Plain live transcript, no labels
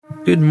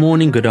Good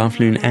morning, good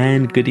afternoon,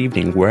 and good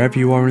evening, wherever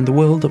you are in the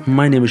world.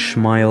 My name is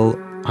Shmail.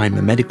 I'm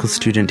a medical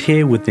student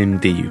here within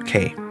the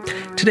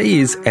UK. Today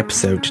is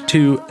episode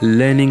 2,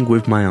 Learning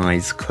with My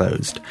Eyes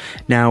Closed.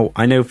 Now,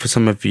 I know for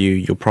some of you,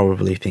 you're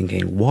probably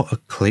thinking, what a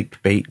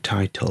clickbait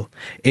title.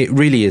 It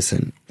really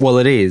isn't. Well,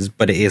 it is,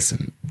 but it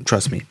isn't.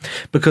 Trust me.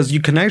 Because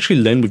you can actually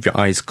learn with your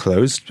eyes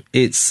closed.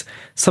 It's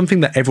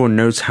something that everyone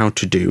knows how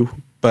to do,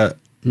 but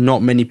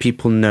not many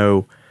people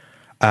know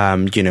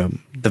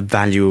the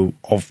value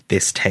of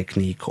this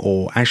technique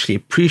or actually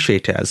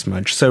appreciate it as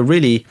much. So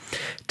really,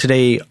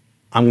 today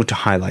I'm going to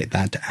highlight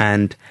that.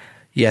 And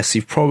yes,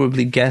 you've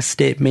probably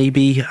guessed it,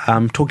 maybe.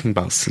 I'm talking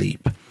about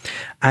sleep.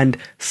 And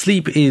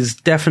sleep is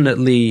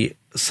definitely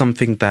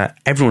something that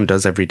everyone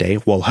does every day.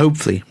 Well,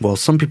 hopefully. Well,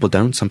 some people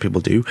don't, some people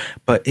do.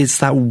 But it's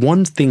that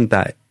one thing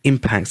that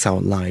impacts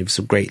our lives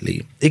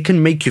greatly. It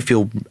can make you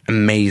feel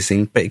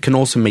amazing, but it can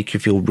also make you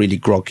feel really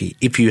groggy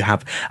if you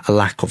have a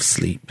lack of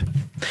sleep.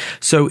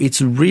 So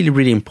it's really,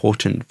 really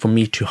important for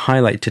me to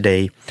highlight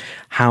today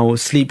how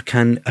sleep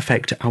can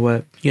affect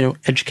our,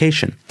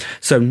 education.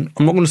 So I'm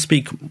not going to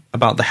speak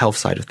about the health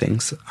side of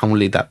things. I'm going to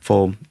leave that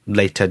for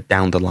later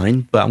down the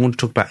line, but I want to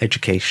talk about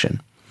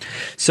education.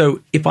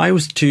 So if I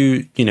was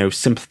to,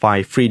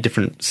 simplify 3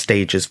 different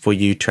stages for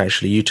you to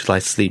actually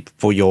utilize sleep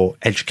for your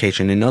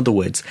education, in other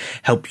words,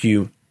 help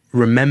you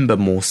remember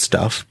more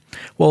stuff,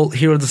 well,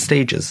 here are the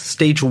stages.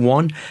 Stage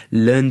 1,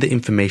 learn the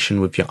information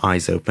with your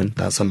eyes open.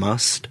 That's a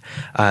must.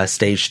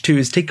 Stage 2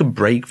 is take a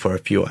break for a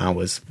few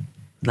hours.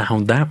 Now,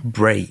 that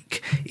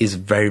break is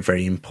very,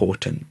 very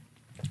important.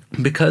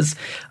 Because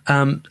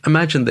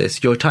imagine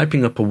this, you're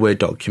typing up a Word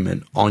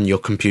document on your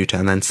computer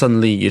and then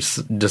suddenly you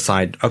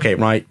decide, okay,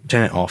 right,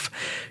 turn it off.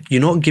 You're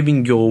not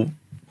giving your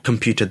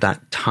computer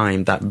that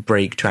time, that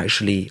break to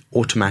actually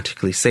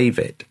automatically save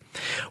it.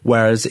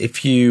 Whereas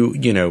if you,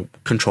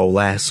 Control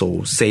S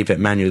or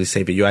manually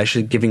save it, you're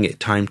actually giving it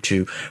time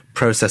to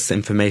process the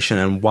information,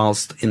 and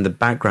whilst in the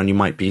background you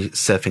might be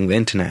surfing the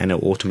internet and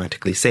it will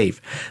automatically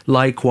save.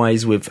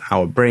 Likewise with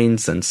our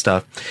brains and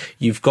stuff,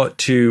 you've got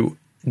to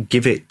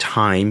give it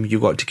time,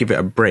 you've got to give it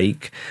a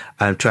break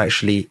to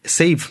actually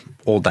save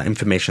all that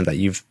information that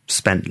you've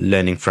spent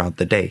learning throughout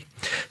the day.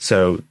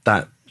 So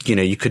that,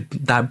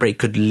 that break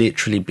could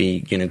literally be,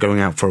 going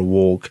out for a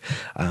walk,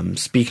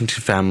 speaking to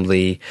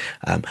family,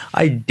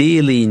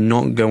 ideally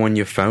not go on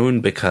your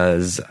phone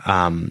because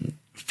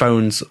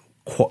phones,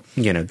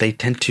 they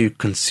tend to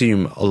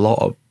consume a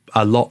lot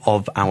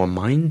of our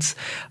minds.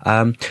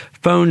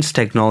 Phones,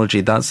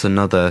 technology, that's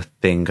another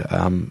thing.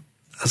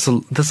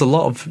 There's a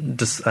lot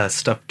of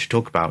stuff to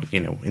talk about,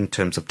 in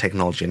terms of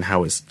technology and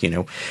how it's,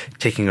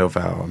 taking over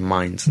our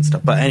minds and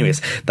stuff. But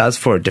anyways, that's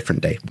for a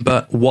different day.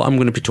 But what I'm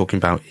going to be talking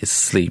about is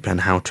sleep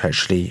and how to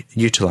actually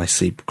utilize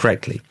sleep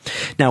correctly.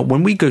 Now,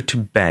 when we go to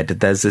bed,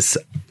 there's this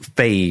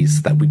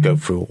phase that we go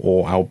through,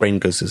 or our brain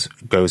goes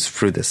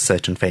through this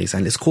certain phase,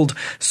 and it's called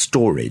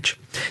storage.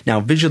 Now,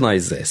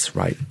 visualize this,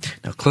 right?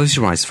 Now, close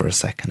your eyes for a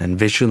second and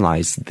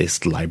visualize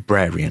this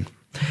librarian.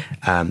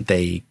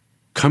 They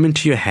come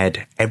into your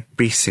head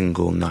every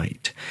single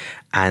night,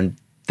 and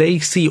they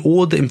see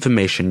all the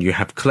information you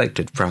have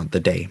collected throughout the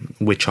day,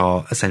 which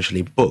are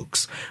essentially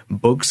books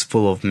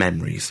full of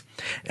memories.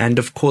 And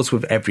of course,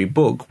 with every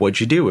book, what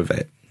do you do with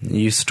it?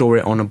 You store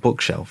it on a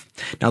bookshelf.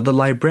 Now, the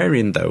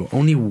librarian, though,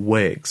 only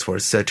works for a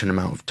certain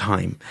amount of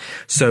time.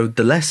 So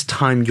the less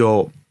time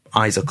your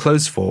eyes are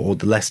closed for, or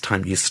the less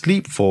time you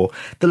sleep for,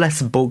 the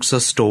less books are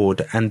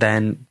stored, and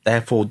then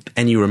therefore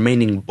any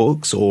remaining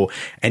books or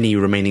any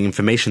remaining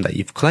information that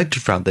you've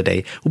collected throughout the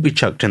day will be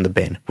chucked in the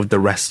bin with the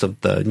rest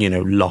of the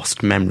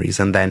lost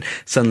memories, and then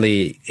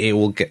suddenly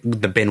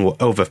the bin will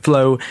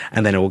overflow,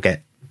 and then it will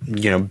get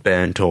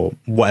burnt, or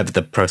whatever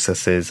the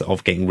process is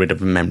of getting rid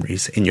of the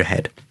memories in your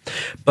head.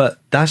 But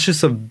that's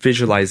just a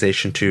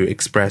visualization to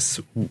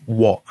express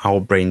what our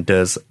brain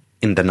does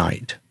in the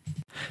night.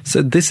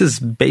 So this is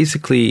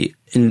basically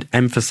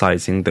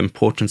emphasizing the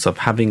importance of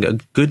having a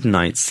good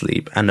night's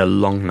sleep and a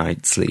long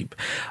night's sleep.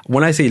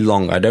 When I say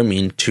long, I don't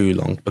mean too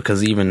long,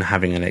 because even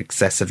having an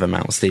excessive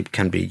amount of sleep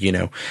can be,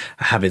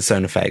 have its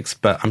own effects.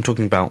 But I'm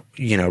talking about,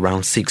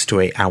 around 6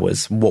 to 8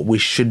 hours, what we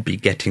should be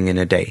getting in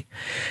a day.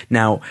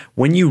 Now,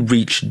 when you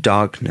reach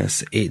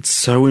darkness, it's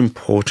so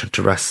important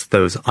to rest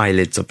those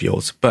eyelids of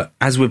yours. But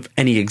as with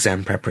any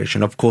exam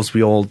preparation, of course,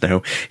 we all know,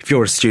 if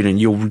you're a student,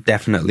 you'll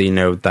definitely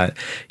know that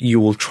you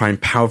will try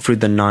and power through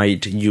the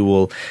night. You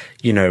will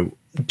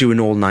do an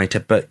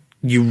all-nighter, but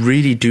you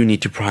really do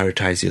need to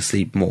prioritize your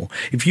sleep more.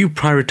 If you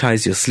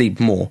prioritize your sleep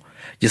more,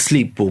 your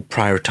sleep will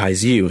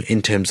prioritize you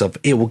in terms of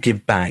it will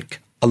give back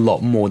a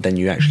lot more than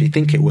you actually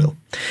think it will.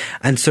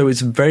 And so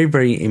it's very,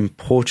 very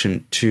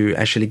important to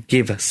actually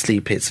give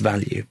sleep its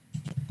value.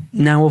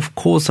 Now, of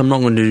course, I'm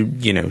not going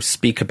to,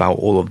 speak about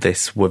all of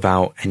this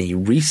without any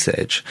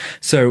research.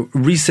 So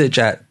research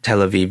at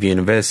Tel Aviv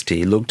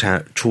University looked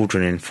at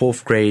children in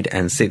 4th grade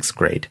and 6th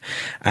grade.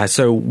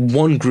 So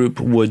one group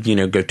would,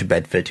 go to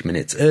bed 30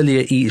 minutes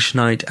earlier each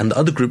night, and the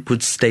other group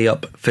would stay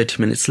up 30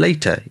 minutes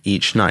later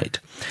each night.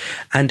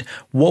 And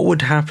what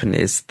would happen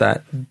is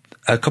that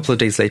a couple of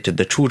days later,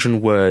 the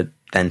children were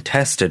then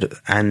tested,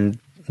 and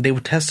they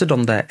were tested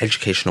on their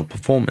educational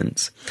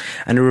performance.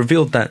 And it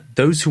revealed that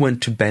those who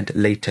went to bed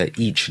later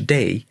each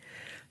day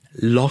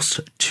lost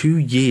 2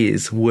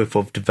 years worth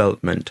of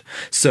development.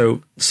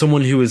 So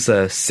someone who was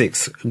a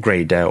 6th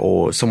grader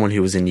or someone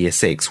who was in year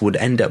 6 would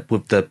end up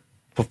with the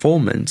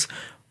performance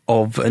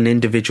of an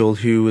individual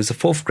who was a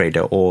 4th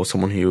grader or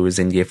someone who was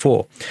in year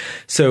 4.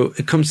 So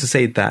it comes to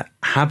say that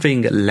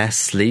having less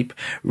sleep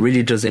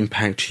really does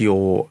impact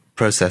your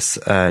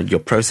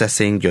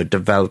processing, your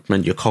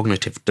development, your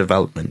cognitive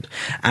development,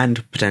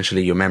 and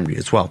potentially your memory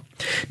as well.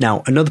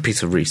 Now, another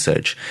piece of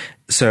research.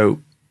 So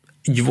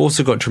you've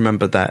also got to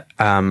remember that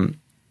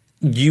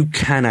you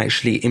can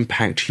actually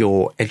impact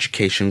your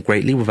education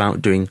greatly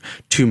without doing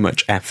too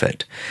much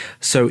effort.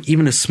 So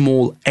even a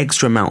small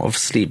extra amount of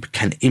sleep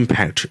can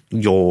impact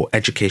your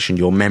education,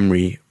 your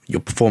memory,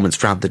 your performance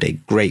throughout the day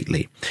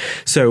greatly.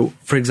 So,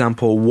 for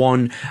example,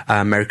 one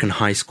American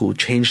high school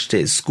changed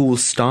its school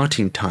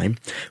starting time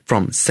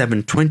from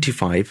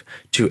 7:25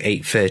 to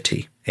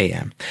 8:30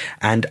 a.m.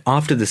 And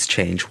after this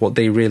change, what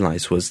they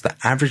realized was the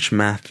average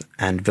math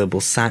and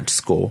verbal SAT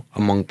score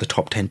among the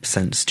top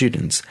 10%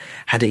 students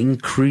had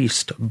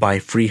increased by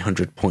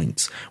 300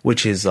 points,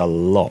 which is a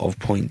lot of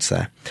points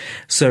there.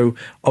 So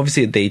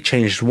obviously they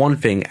changed one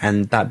thing,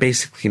 and that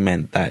basically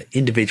meant that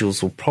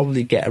individuals will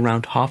probably get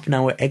around half an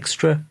hour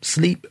extra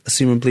sleep,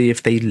 assumably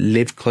if they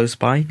live close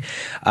by.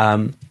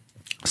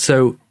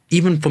 So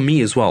even for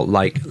me as well,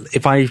 like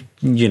if I,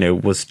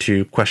 was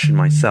to question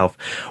myself,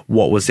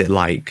 what was it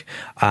like?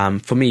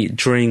 For me,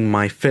 during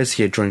my first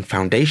year, during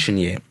foundation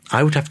year,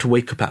 I would have to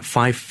wake up at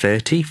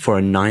 5:30 for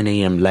a 9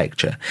 a.m.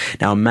 lecture.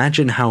 Now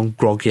imagine how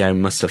groggy I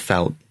must have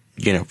felt,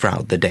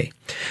 throughout the day.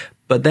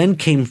 But then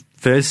came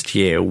first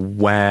year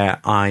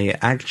where I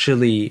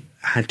actually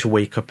had to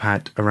wake up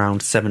at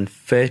around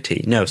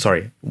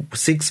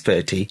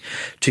 6:30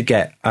 to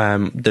get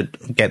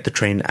the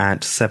train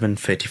at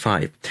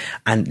 7:35,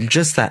 and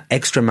just that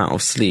extra amount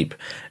of sleep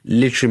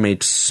literally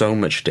made so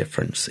much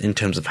difference in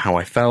terms of how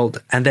I felt.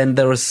 And then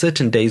there are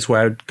certain days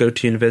where I'd go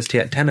to university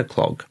at 10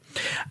 o'clock,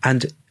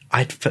 and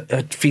I'd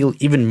feel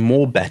even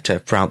more better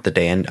throughout the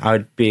day, and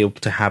I'd be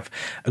able to have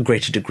a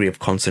greater degree of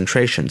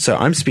concentration. So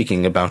I'm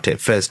speaking about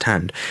it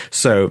firsthand.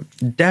 So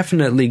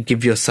definitely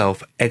give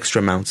yourself extra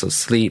amounts of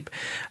sleep.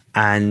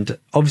 And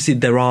obviously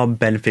there are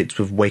benefits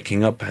with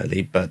waking up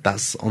early, but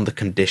that's on the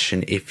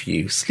condition if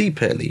you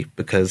sleep early,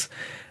 because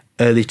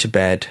early to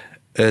bed,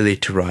 early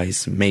to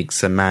rise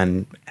makes a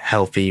man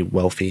healthy,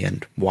 wealthy,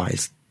 and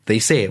wise. They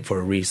say it for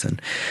a reason.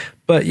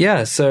 But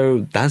yeah,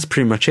 so that's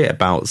pretty much it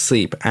about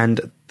sleep.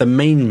 And the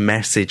main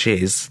message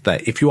is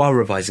that if you are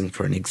revising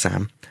for an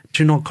exam,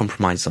 do not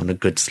compromise on a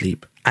good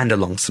sleep and a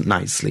long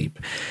night's sleep.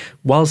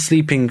 While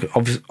sleeping,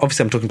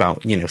 obviously I'm talking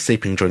about,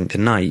 sleeping during the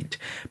night,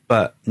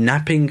 but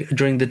napping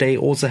during the day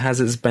also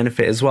has its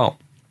benefit as well.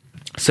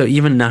 So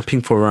even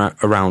napping for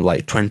around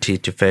like 20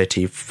 to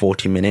 30,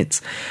 40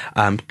 minutes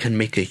can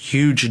make a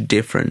huge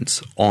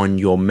difference on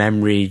your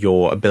memory,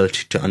 your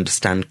ability to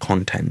understand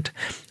content.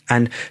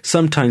 And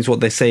sometimes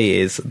what they say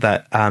is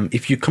that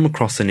if you come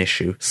across an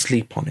issue,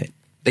 sleep on it.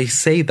 They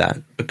say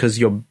that because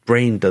your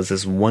brain does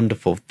this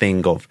wonderful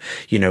thing of,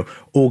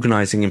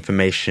 organizing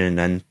information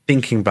and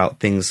thinking about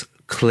things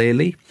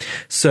clearly.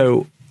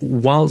 So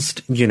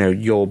whilst,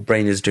 your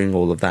brain is doing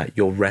all of that,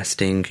 you're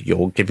resting,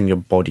 you're giving your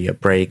body a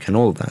break and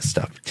all of that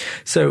stuff.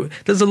 So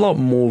there's a lot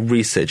more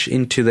research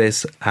into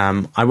this.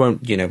 I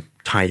won't,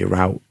 tire you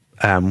out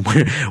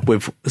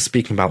with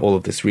speaking about all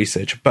of this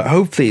research, but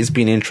hopefully it's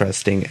been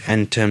interesting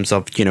in terms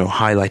of,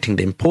 highlighting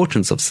the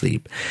importance of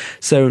sleep.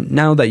 So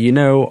now that you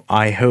know,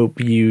 I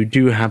hope you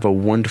do have a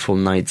wonderful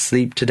night's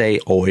sleep today,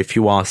 or if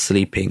you are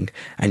sleeping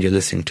and you're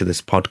listening to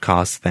this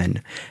podcast,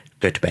 then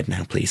go to bed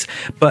now, please.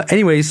 But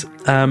anyways,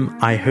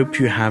 I hope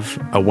you have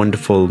a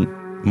wonderful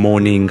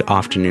morning,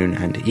 afternoon,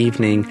 and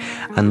evening.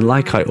 And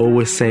like I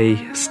always say,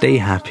 stay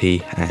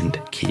happy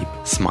and keep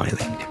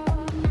smiling.